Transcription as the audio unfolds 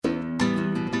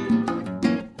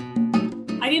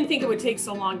I didn't think it would take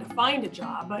so long to find a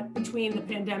job, but between the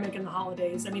pandemic and the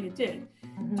holidays, it did.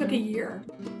 It took a year.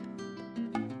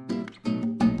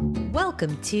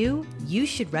 Welcome to You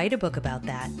Should Write a Book About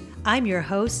That. I'm your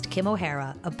host, Kim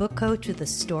O'Hara, a book coach with a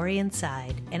story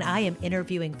inside, and I am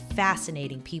interviewing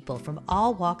fascinating people from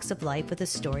all walks of life with a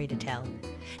story to tell.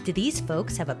 Do these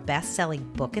folks have a best-selling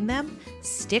book in them?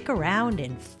 Stick around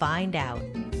and find out.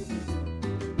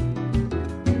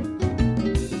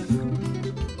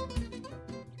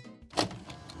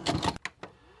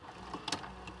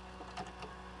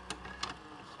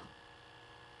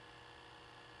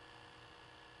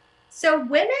 So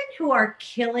women who are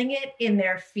killing it in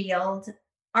their field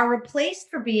are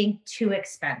replaced for being too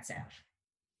expensive.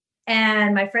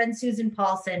 And my friend Susan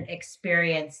Paulson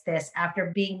experienced this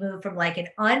after being moved from like an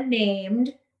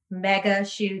unnamed mega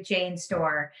shoe chain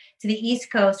store to the East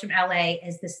Coast from LA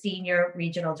as the senior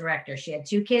regional director. She had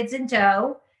 2 kids in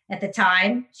tow at the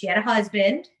time. She had a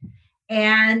husband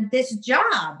and this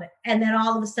job. And then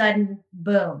all of a sudden,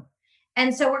 boom.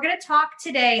 And so we're going to talk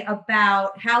today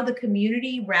about how the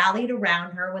community rallied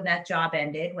around her when that job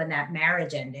ended, when that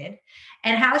marriage ended,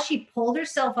 and how she pulled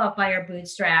herself up by her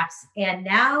bootstraps and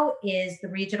now is the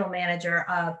regional manager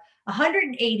of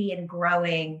 180 and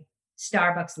growing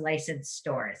Starbucks licensed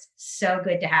stores. So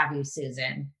good to have you,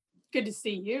 Susan. Good to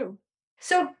see you.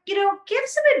 So, give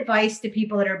some advice to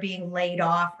people that are being laid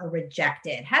off or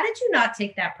rejected. How did you not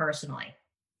take that personally?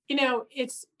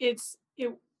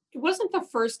 It wasn't the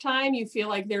first time you feel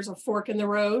like there's a fork in the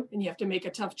road and you have to make a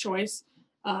tough choice.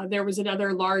 There was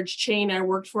another large chain I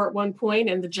worked for at one point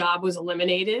and the job was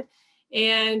eliminated.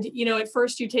 And, at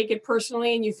first you take it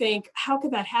personally and you think, how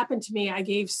could that happen to me? I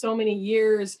gave so many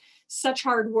years, such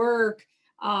hard work,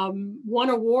 won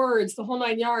awards, the whole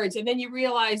 9 yards. And then you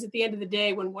realize at the end of the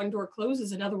day, when one door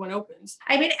closes, another one opens.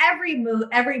 Every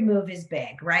move is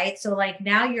big, right? So like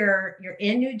now you're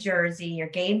in New Jersey, you're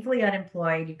gainfully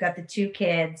unemployed, you've got the 2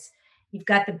 kids, you've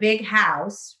got the big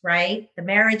house, right? The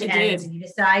marriage ends and you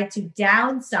decide to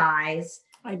downsize.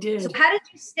 I did. So how did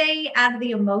you stay out of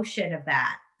the emotion of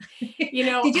that? Did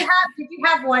you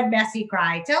have one messy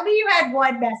cry? Tell me you had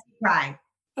one messy cry.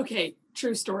 Okay,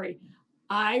 true story.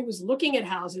 I was looking at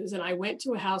houses and I went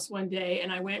to a house one day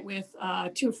and I went with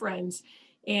 2 friends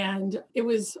and it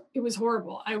was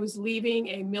horrible. I was leaving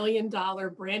a $1 million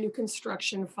brand new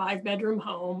construction 5-bedroom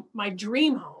home, my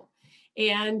dream home.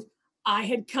 And I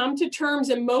had come to terms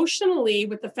emotionally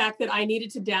with the fact that I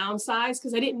needed to downsize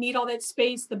because I didn't need all that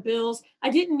space, the bills, I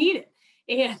didn't need it.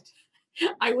 And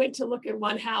I went to look at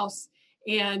one house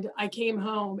and I came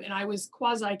home and I was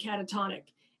quasi catatonic.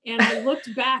 And I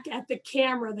looked back at the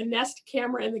camera, the Nest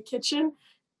camera in the kitchen,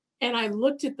 and I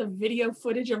looked at the video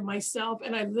footage of myself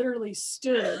and I literally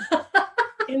stood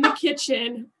in the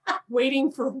kitchen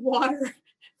waiting for water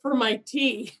for my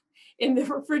tea in the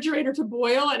refrigerator to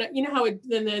boil. And you know how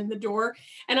then the door,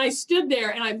 and I stood there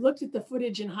and I looked at the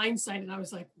footage in hindsight and I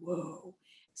was like, whoa.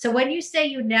 So when you say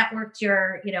you networked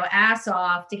your, ass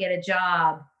off to get a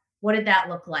job, what did that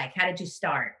look like? How did you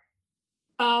start?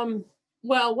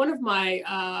 Well, one of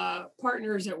my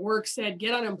partners at work said,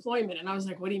 get unemployment. And I was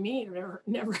like, what do you mean?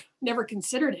 I've never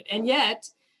considered it. And yet,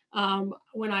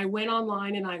 when I went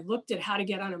online and I looked at how to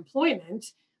get unemployment,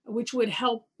 which would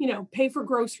help, pay for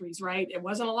groceries, right? It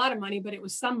wasn't a lot of money, but it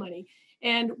was some money.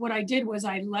 And what I did was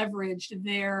I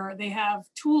leveraged they have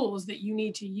tools that you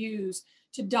need to use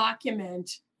to document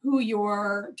who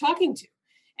you're talking to.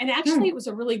 And actually, it was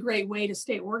a really great way to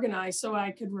stay organized so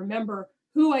I could remember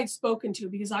who I'd spoken to,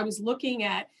 because I was looking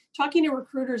at talking to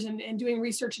recruiters and doing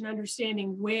research and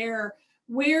understanding where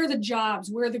the jobs,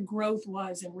 where the growth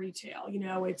was in retail.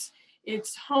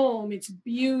 It's home, it's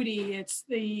beauty, it's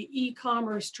the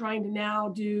e-commerce trying to now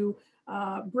do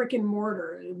brick and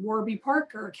mortar, Warby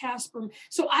Parker, Casper.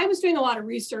 So I was doing a lot of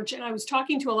research and I was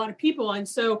talking to a lot of people. And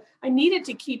so I needed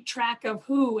to keep track of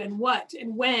who and what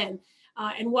and when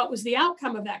and what was the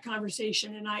outcome of that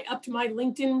conversation. And I upped my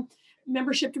LinkedIn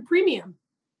membership to premium.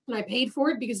 And I paid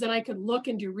for it because then I could look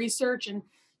and do research. And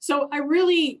so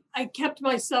I kept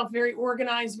myself very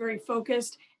organized, very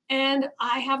focused. And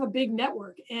I have a big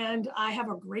network and I have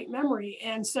a great memory.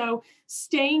 And so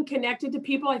staying connected to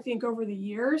people, I think over the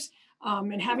years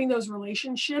and having those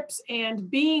relationships and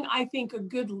being, I think, a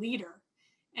good leader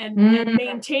and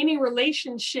maintaining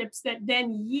relationships that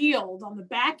then yield on the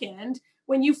back end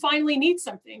when you finally need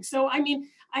something. So,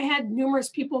 I had numerous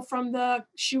people from the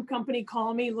shoe company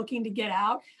call me looking to get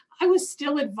out. I was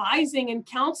still advising and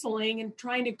counseling and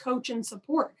trying to coach and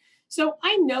support. So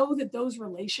I know that those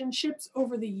relationships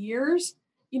over the years,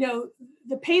 the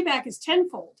payback is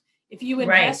tenfold. If you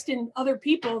invest in other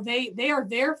people, they are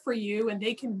there for you and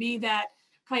they can be that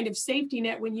kind of safety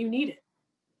net when you need it.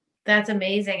 That's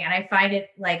amazing. And I find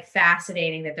it like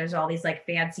fascinating that there's all these like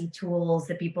fancy tools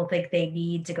that people think they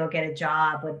need to go get a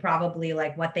job, when probably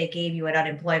like what they gave you at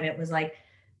unemployment was like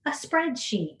a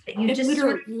spreadsheet that you It just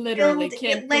sort of literally, filled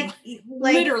Kim, it it like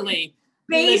literally,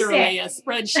 basic. literally a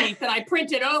spreadsheet that I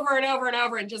printed over and over and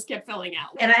over and just kept filling out.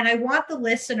 And I want the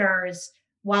listeners,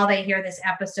 while they hear this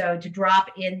episode, to drop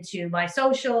into my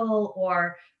social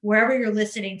or wherever you're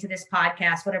listening to this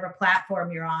podcast, whatever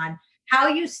platform you're on, how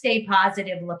you stay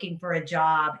positive looking for a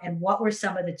job and what were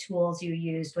some of the tools you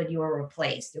used when you were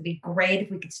replaced. It'd be great if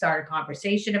we could start a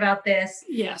conversation about this,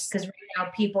 Yes. because right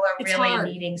now people are It's really hard.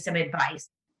 needing some advice.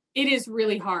 It is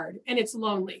really hard and it's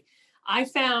lonely. I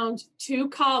found two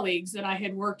colleagues that I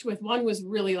had worked with. One was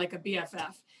really like a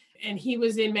BFF, and he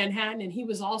was in Manhattan and he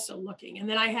was also looking. And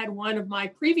then I had one of my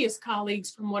previous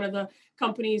colleagues from one of the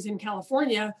companies in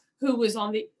California who was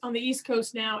on the East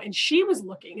Coast now, and she was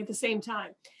looking at the same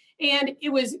time. And it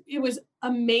was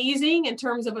amazing in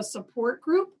terms of a support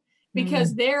group,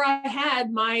 because there I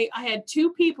had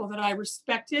two people that I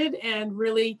respected and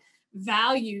really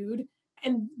valued,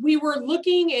 and we were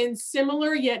looking in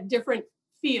similar yet different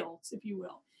fields, if you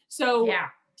will. So Yeah.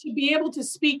 to be able to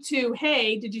speak to,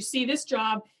 hey, did you see this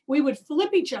job? We would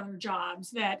flip each other jobs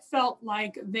that felt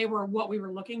like they were what we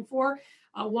were looking for.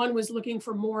 One was looking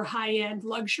for more high-end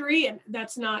luxury, and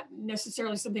that's not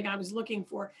necessarily something I was looking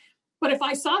for. But if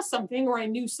I saw something or I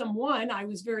knew someone, I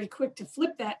was very quick to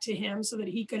flip that to him so that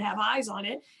he could have eyes on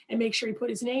it and make sure he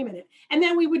put his name in it. And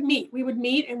then we would meet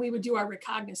and we would do our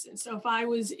recognizance. So if I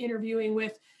was interviewing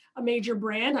with a major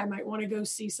brand, I might want to go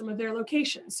see some of their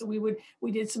locations. So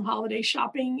we did some holiday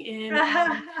shopping in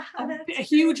a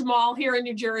huge mall here in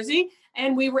New Jersey,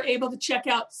 and we were able to check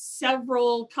out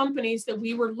several companies that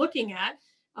we were looking at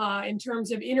in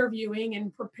terms of interviewing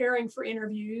and preparing for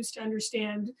interviews to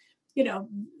understand,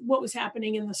 what was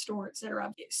happening in the store, et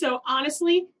cetera. So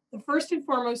honestly, the first and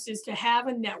foremost is to have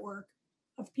a network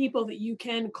of people that you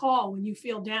can call when you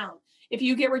feel down. If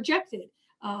you get rejected,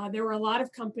 there were a lot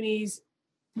of companies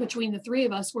between the three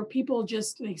of us where people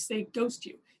just, they ghost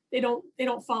you. They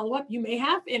don't follow up. You may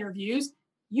have interviews.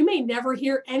 You may never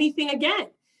hear anything again,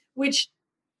 which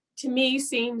to me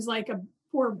seems like a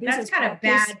poor business. That's kind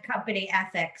practice. of bad company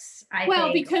ethics, I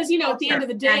think. Because, culture, at the end of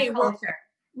the day,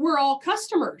 we're all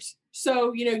customers.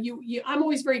 So, I'm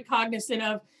always very cognizant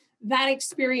of that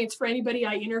experience for anybody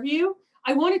I interview.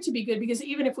 I want it to be good, because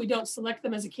even if we don't select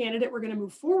them as a candidate we're going to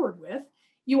move forward with,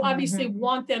 you obviously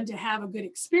want them to have a good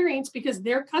experience, because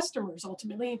they're customers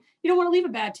ultimately. You don't want to leave a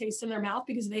bad taste in their mouth,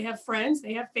 because they have friends,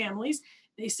 they have families,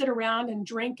 they sit around and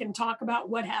drink and talk about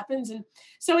what happens. And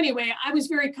so anyway, I was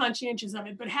very conscientious of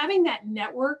it, but having that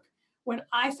network, when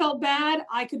I felt bad,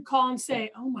 I could call and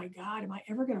say, oh my God, am I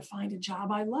ever going to find a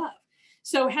job I love?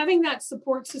 So having that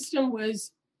support system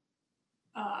was,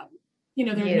 there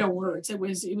were no words. It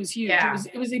was huge. Yeah.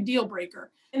 It was a deal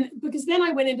breaker. And because then I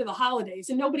went into the holidays,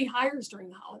 and nobody hires during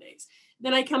the holidays.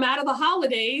 Then I come out of the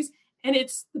holidays and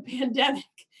it's the pandemic.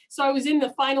 So I was in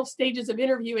the final stages of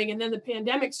interviewing, and then the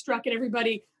pandemic struck and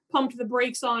everybody pumped the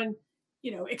brakes on,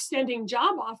 extending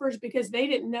job offers, because they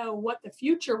didn't know what the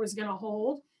future was going to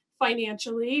hold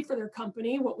financially for their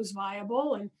company, what was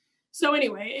viable. And so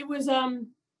anyway, it was, I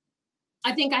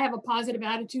think I have a positive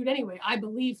attitude anyway. I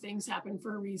believe things happen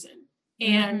for a reason.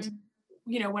 And,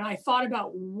 when I thought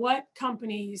about what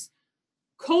companies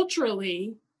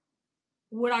culturally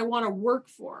would I want to work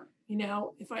for,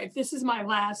 if this is my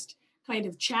last kind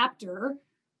of chapter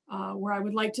where I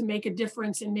would like to make a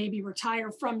difference and maybe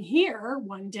retire from here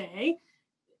one day,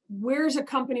 where's a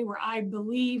company where I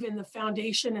believe in the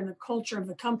foundation and the culture of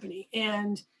the company?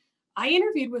 And I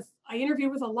interviewed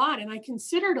with a lot, and I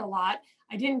considered a lot.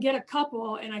 I didn't get a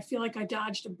couple, and I feel like I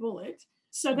dodged a bullet.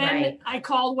 So then I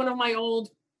called one of my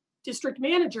old district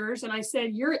managers and I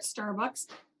said, you're at Starbucks.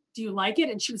 Do you like it?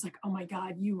 And she was like, oh my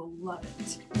God, you will love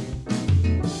it.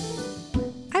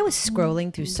 I was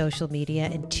scrolling through social media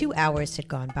and 2 hours had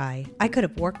gone by. I could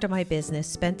have worked on my business,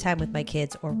 spent time with my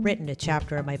kids, or written a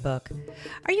chapter of my book.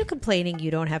 Are you complaining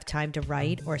you don't have time to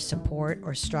write or support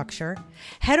or structure?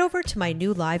 Head over to my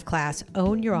new live class,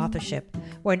 Own Your Authorship,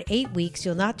 where in 8 weeks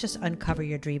you'll not just uncover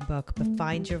your dream book, but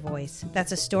find your voice.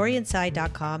 That's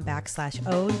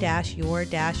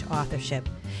astoryinside.com/own-your-authorship.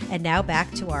 And now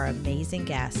back to our amazing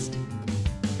guest.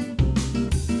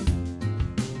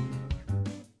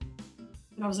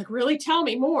 And I was like, really? Tell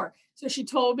me more. So she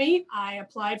told me. I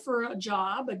applied for a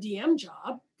job, a DM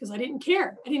job, because I didn't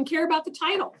care. I didn't care about the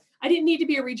title. I didn't need to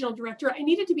be a regional director. I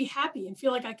needed to be happy and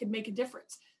feel like I could make a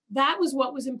difference. That was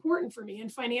what was important for me.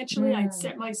 And financially, I'd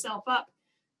set myself up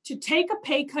to take a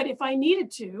pay cut if I needed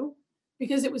to,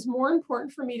 because it was more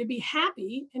important for me to be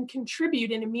happy and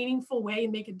contribute in a meaningful way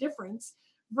and make a difference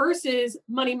versus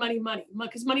money, money, money,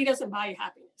 because money doesn't buy you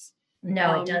happiness.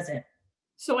 No, it doesn't.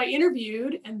 So I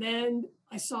interviewed, and then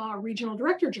I saw a regional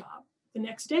director job the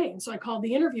next day. And so I called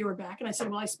the interviewer back and I said,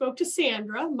 well, I spoke to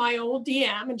Sandra, my old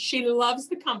DM, and she loves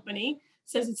the company,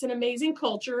 says it's an amazing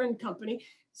culture and company.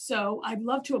 So I'd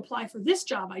love to apply for this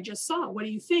job I just saw. What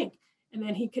do you think? And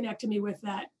then he connected me with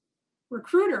that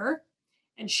recruiter,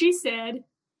 and she said,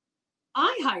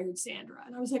 I hired Sandra.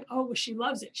 And I was like, oh, well, she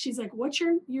loves it. She's like, what's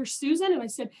your Susan? And I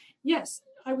said, yes,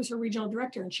 I was her regional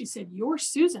director. And she said, you're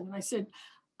Susan. And I said,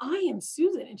 I am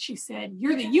Susan. And she said,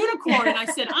 you're the unicorn. And I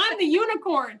said, I'm the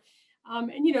unicorn. And,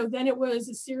 then it was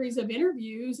a series of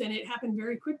interviews, and it happened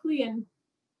very quickly. And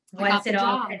once it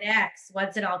all connects,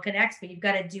 but you've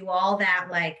got to do all that,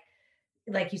 like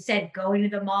you said, going to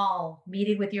the mall,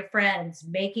 meeting with your friends,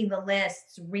 making the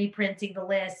lists, reprinting the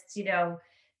lists,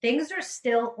 things are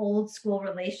still old school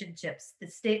relationships.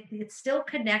 It's still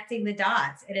connecting the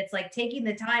dots. And it's like taking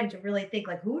the time to really think,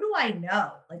 like, who do I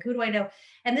know?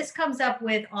 And this comes up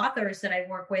with authors that I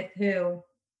work with who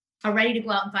are ready to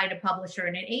go out and find a publisher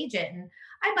and an agent. And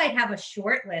I might have a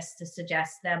short list to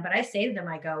suggest them, but I say to them,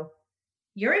 I go,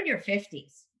 you're in your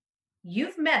 50s.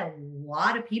 You've met a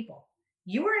lot of people.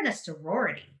 You were in a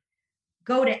sorority.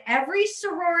 Go to every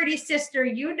sorority sister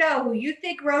who you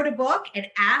think wrote a book and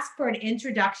ask for an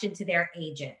introduction to their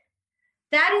agent.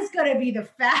 That is going to be the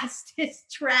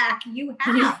fastest track you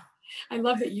have. Yeah. I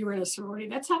love that you were in a sorority.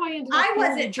 That's how I ended up.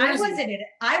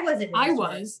 I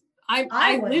wasn't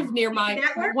I live near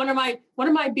one of my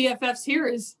BFFs here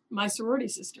is my sorority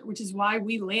sister, which is why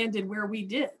we landed where we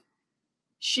did.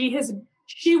 She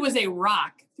was a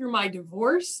rock through my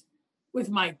divorce with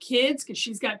my kids, because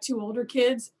she's got 2 older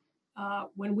kids.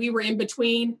 When we were in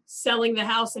between selling the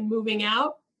house and moving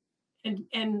out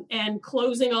and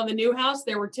closing on the new house,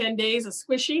 there were 10 days of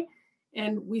squishy,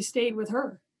 and we stayed with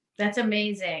her. That's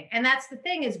amazing. And that's the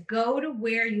thing, is go to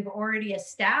where you've already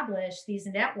established these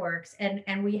networks,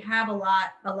 and we have a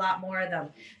lot more of them.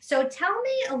 So tell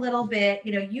me a little bit,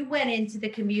 you went into the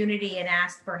community and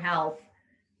asked for help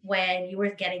when you were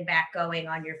getting back going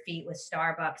on your feet with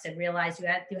Starbucks, and realized you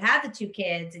had the 2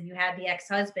 kids and you had the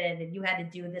ex-husband and you had to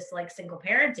do this like single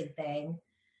parenting thing.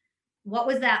 What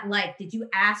was that like? Did you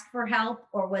ask for help,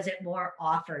 or was it more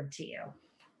offered to you?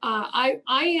 I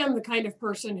am the kind of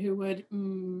person who would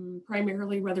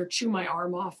primarily rather chew my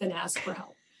arm off than ask for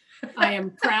help. I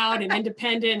am proud and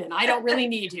independent, and I don't really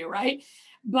need you, right?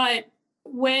 But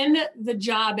when the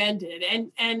job ended,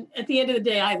 and at the end of the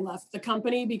day, I left the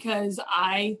company because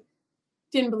I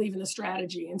didn't believe in the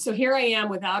strategy. And so here I am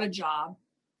without a job.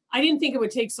 I didn't think it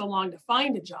would take so long to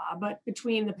find a job, but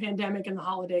between the pandemic and the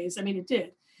holidays, it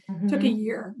did. Mm-hmm. Took a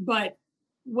year. But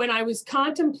when I was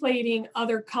contemplating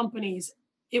other companies,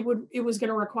 it was going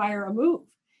to require a move.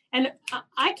 And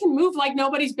I can move like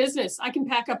nobody's business. I can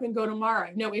pack up and go tomorrow. I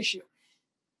have no issue.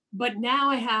 But now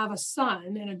I have a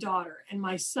son and a daughter, and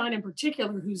my son in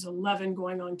particular, who's 11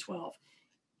 going on 12,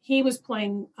 he was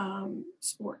playing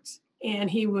sports, and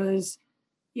he was,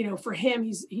 for him,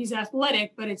 he's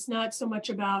athletic, but it's not so much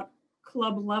about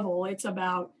club level. It's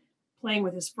about playing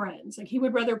with his friends. Like, he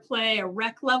would rather play a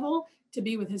rec level to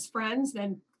be with his friends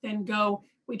than go.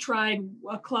 We tried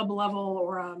a club level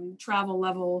or travel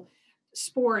level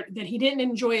sport that he didn't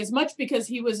enjoy as much because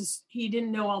he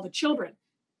didn't know all the children.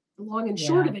 The long and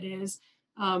short of it is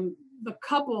the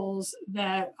couples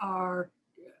that are,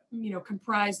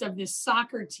 comprised of this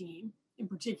soccer team in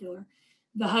particular,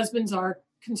 the husbands are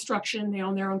construction, they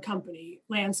own their own company,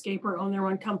 landscaper, own their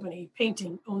own company,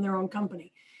 painting, own their own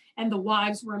company. And the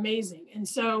wives were amazing. And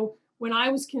so when I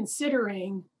was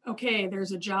considering, okay,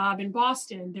 there's a job in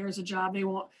Boston, there's a job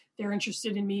they're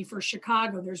interested in me for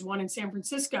Chicago, there's one in San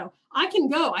Francisco, I can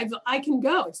go. I can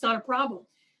go. It's not a problem.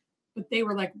 But they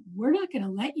were like, we're not going to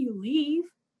let you leave.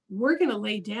 We're going to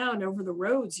lay down over the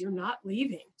roads. You're not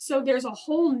leaving. So there's a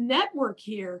whole network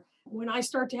here. When I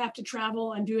start to have to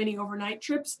travel and do any overnight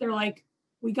trips, they're like,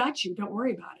 we got you. Don't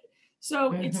worry about it.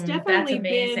 So it's definitely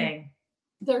been,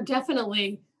 they're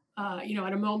definitely, at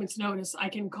a moment's notice, I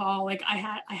can call. Like, I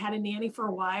had a nanny for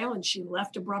a while, and she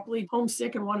left abruptly,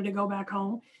 homesick, and wanted to go back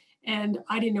home. And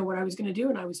I didn't know what I was going to do.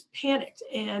 And I was panicked.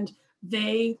 And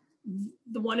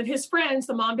one of his friends,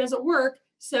 the mom doesn't work.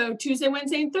 So Tuesday,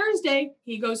 Wednesday, and Thursday,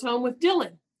 he goes home with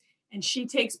Dylan, and she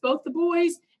takes both the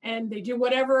boys, and they do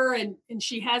whatever. And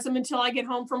she has them until I get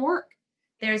home from work.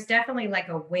 There's definitely like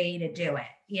a way to do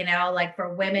it, like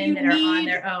for women that are on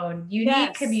their own, you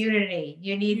need community.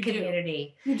 You need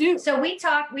community. You do. So we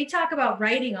talk about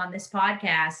writing on this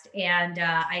podcast, and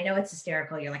I know it's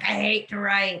hysterical. You're like, I hate to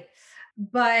write,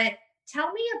 but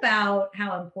tell me about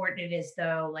how important it is,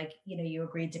 though, like, you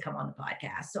agreed to come on the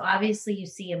podcast. So obviously you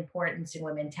see importance in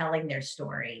women telling their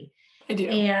story. I do.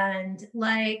 And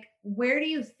like, where do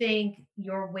you think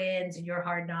your wins and your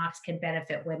hard knocks can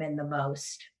benefit women the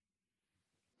most?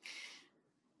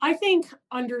 I think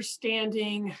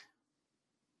understanding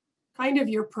kind of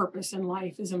your purpose in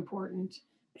life is important.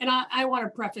 And I want to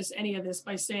preface any of this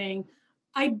by saying,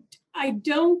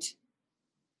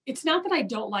 it's not that I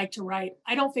don't like to write.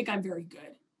 I don't think I'm very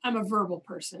good. I'm a verbal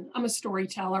person. I'm a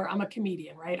storyteller. I'm a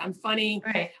comedian, right? I'm funny.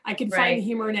 Right. I can find the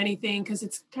humor in anything because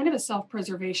it's kind of a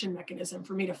self-preservation mechanism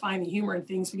for me to find the humor in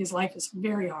things because life is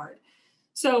very hard.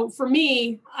 So for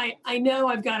me, I know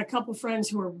I've got a couple friends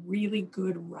who are really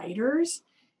good writers.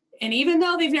 And even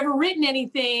though they've never written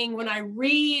anything, when I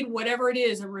read whatever it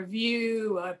is, a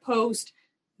review, a post,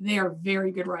 they are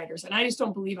very good writers. And I just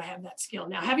don't believe I have that skill.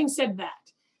 Now, having said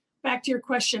that, back to your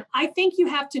question, I think you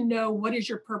have to know what is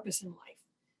your purpose in life.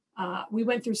 We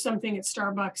went through something at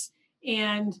Starbucks,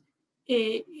 and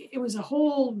it was a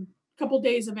whole couple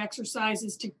days of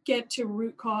exercises to get to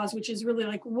root cause, which is really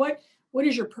like, what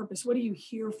is your purpose? What are you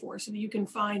here for? So that you can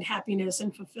find happiness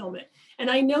and fulfillment.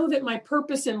 And I know that my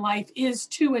purpose in life is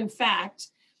to, in fact,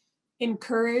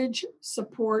 encourage,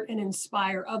 support, and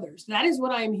inspire others. That is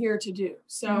what I'm here to do.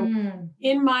 So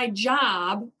in my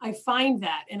job, I find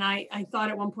that. And I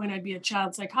thought at one point I'd be a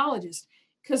child psychologist,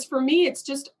 because for me, it's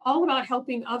just all about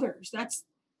helping others.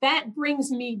 That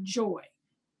brings me joy,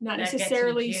 not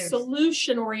necessarily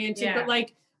solution oriented, but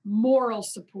like moral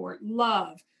support,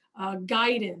 love,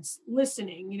 guidance,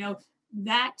 listening.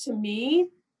 That to me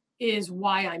is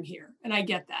why I'm here. And I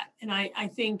get that. And I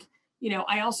think,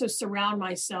 I also surround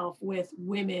myself with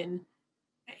women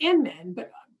and men,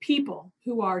 but people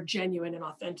who are genuine and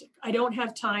authentic. I don't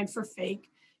have time for fake.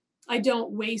 I don't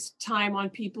waste time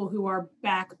on people who are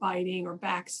backbiting or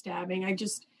backstabbing.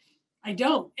 I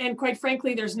don't. And quite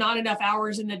frankly, there's not enough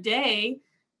hours in the day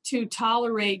to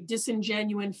tolerate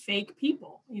disingenuine fake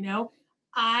people.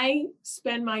 I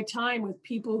spend my time with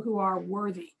people who are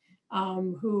worthy,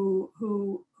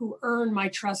 who earn my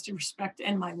trust and respect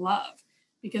and my love,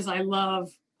 because I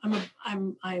love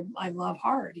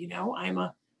hard. I'm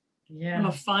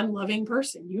a fun, loving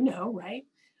person. Right?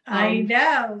 I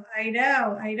know.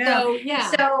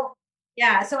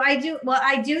 So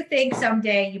I do think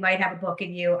someday you might have a book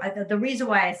in you. The reason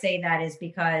why I say that is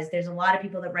because there's a lot of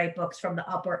people that write books from the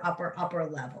upper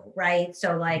level, right?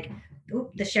 So like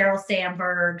the Sheryl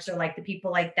Sandbergs or like the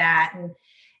people like that. And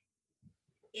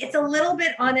it's a little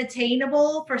bit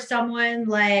unattainable for someone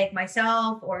like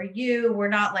myself or you. We're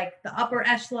not like the upper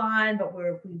echelon, but we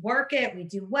work it, we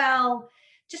do well.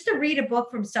 Just to read a book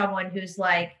from someone who's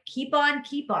like, keep on.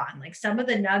 Like some of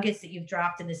the nuggets that you've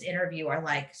dropped in this interview are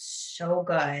like so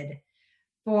good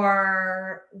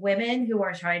for women who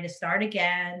are trying to start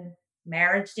again.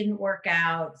 Marriage didn't work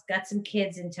out, got some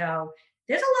kids in tow.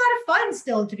 There's a lot of fun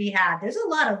still to be had. There's a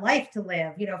lot of life to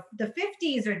live. The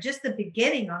 50s are just the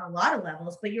beginning on a lot of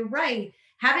levels, but you're right.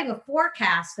 Having a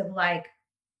forecast of like,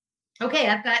 okay,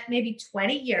 I've got maybe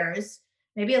 20 years,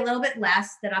 maybe a little bit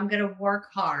less that I'm going to work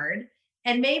hard.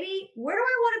 And maybe where do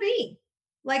I want to be?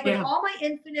 Like with all my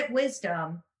infinite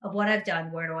wisdom of what I've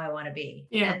done, where do I want to be?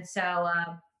 Yeah. And so,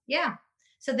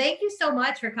 So thank you so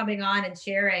much for coming on and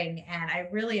sharing. And I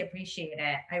really appreciate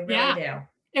it. I really do.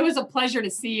 It was a pleasure to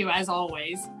see you as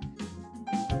always.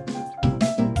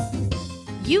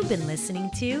 You've been listening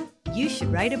to You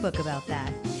Should Write a Book About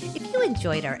That. If you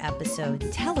enjoyed our episode,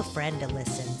 tell a friend to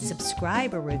listen,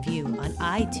 subscribe or review on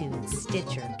iTunes,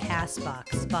 Stitcher, CastBox,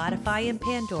 Spotify, and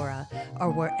Pandora,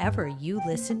 or wherever you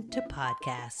listen to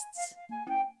podcasts.